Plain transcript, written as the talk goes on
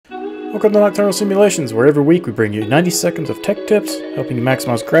Welcome to Nocturnal Simulations, where every week we bring you 90 seconds of tech tips, helping you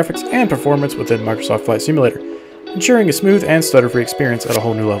maximize graphics and performance within Microsoft Flight Simulator, ensuring a smooth and stutter-free experience at a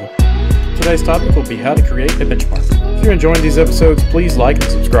whole new level. Today's topic will be how to create a benchmark. If you're enjoying these episodes, please like and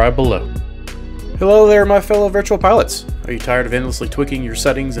subscribe below. Hello there, my fellow virtual pilots. Are you tired of endlessly tweaking your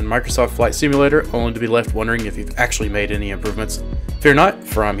settings in Microsoft Flight Simulator, only to be left wondering if you've actually made any improvements? Fear not,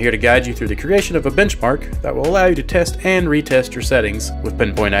 for I'm here to guide you through the creation of a benchmark that will allow you to test and retest your settings with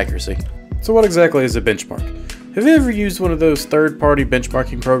pinpoint accuracy. So what exactly is a benchmark? Have you ever used one of those third-party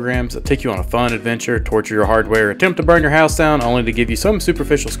benchmarking programs that take you on a fun adventure, torture your hardware, attempt to burn your house down, only to give you some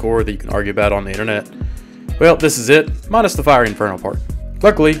superficial score that you can argue about on the internet? Well, this is it, minus the fiery inferno part.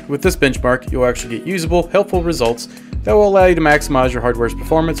 Luckily, with this benchmark, you'll actually get usable, helpful results that will allow you to maximize your hardware's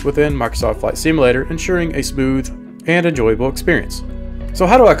performance within Microsoft Flight Simulator, ensuring a smooth and enjoyable experience. So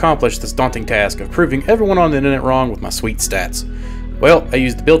how do I accomplish this daunting task of proving everyone on the internet wrong with my sweet stats? Well, I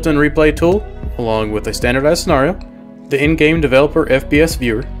use the built-in replay tool, along with a standardized scenario, the in-game developer FPS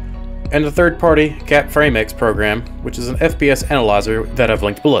viewer, and the third-party CapFrameX program, which is an FPS analyzer that I've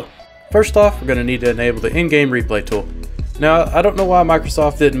linked below. First off, we're going to need to enable the in-game replay tool. Now, I don't know why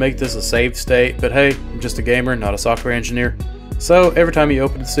Microsoft didn't make this a saved state, but hey, I'm just a gamer, not a software engineer. So every time you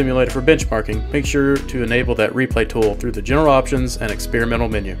open the simulator for benchmarking, make sure to enable that replay tool through the general options and experimental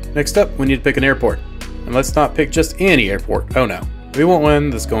menu. Next up, we need to pick an airport. And let's not pick just any airport, oh no. We want one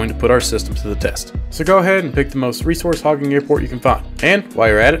that's going to put our system to the test. So go ahead and pick the most resource hogging airport you can find. And while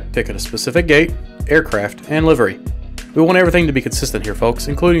you're at it, pick a specific gate, aircraft, and livery. We want everything to be consistent here, folks,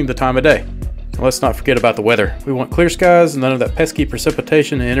 including the time of day. And let's not forget about the weather. We want clear skies and none of that pesky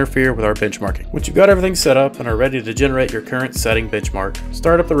precipitation to interfere with our benchmarking. Once you've got everything set up and are ready to generate your current setting benchmark,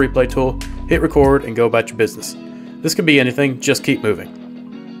 start up the replay tool, hit record, and go about your business. This could be anything, just keep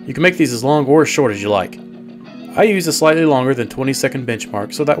moving. You can make these as long or as short as you like. I use a slightly longer than 20-second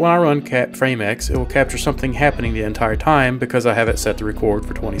benchmark so that when I run CapFrameX, it will capture something happening the entire time because I have it set to record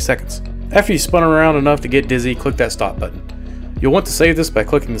for 20 seconds. After you spun around enough to get dizzy, click that stop button. You'll want to save this by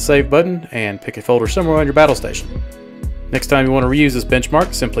clicking the save button and pick a folder somewhere on your battle station. Next time you want to reuse this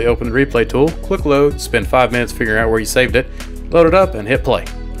benchmark, simply open the replay tool, click load, spend 5 minutes figuring out where you saved it, load it up, and hit play.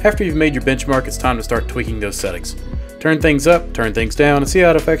 After you've made your benchmark, it's time to start tweaking those settings. Turn things up, turn things down, and see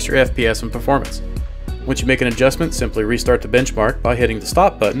how it affects your FPS and performance. Once you make an adjustment, simply restart the benchmark by hitting the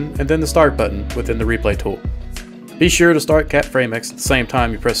stop button and then the start button within the replay tool. Be sure to start CapFrameX at the same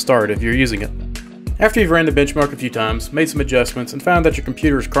time you press start if you're using it. After you've ran the benchmark a few times, made some adjustments, and found that your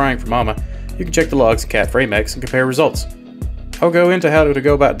computer is crying for mama, you can check the logs in CapFrameX and compare results. I'll go into how to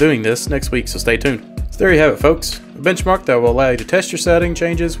go about doing this next week, so stay tuned. So there you have it, folks, a benchmark that will allow you to test your setting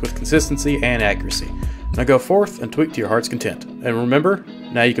changes with consistency and accuracy. Now go forth and tweak to your heart's content. And remember,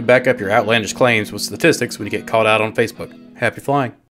 now you can back up your outlandish claims with statistics when you get called out on Facebook. Happy flying!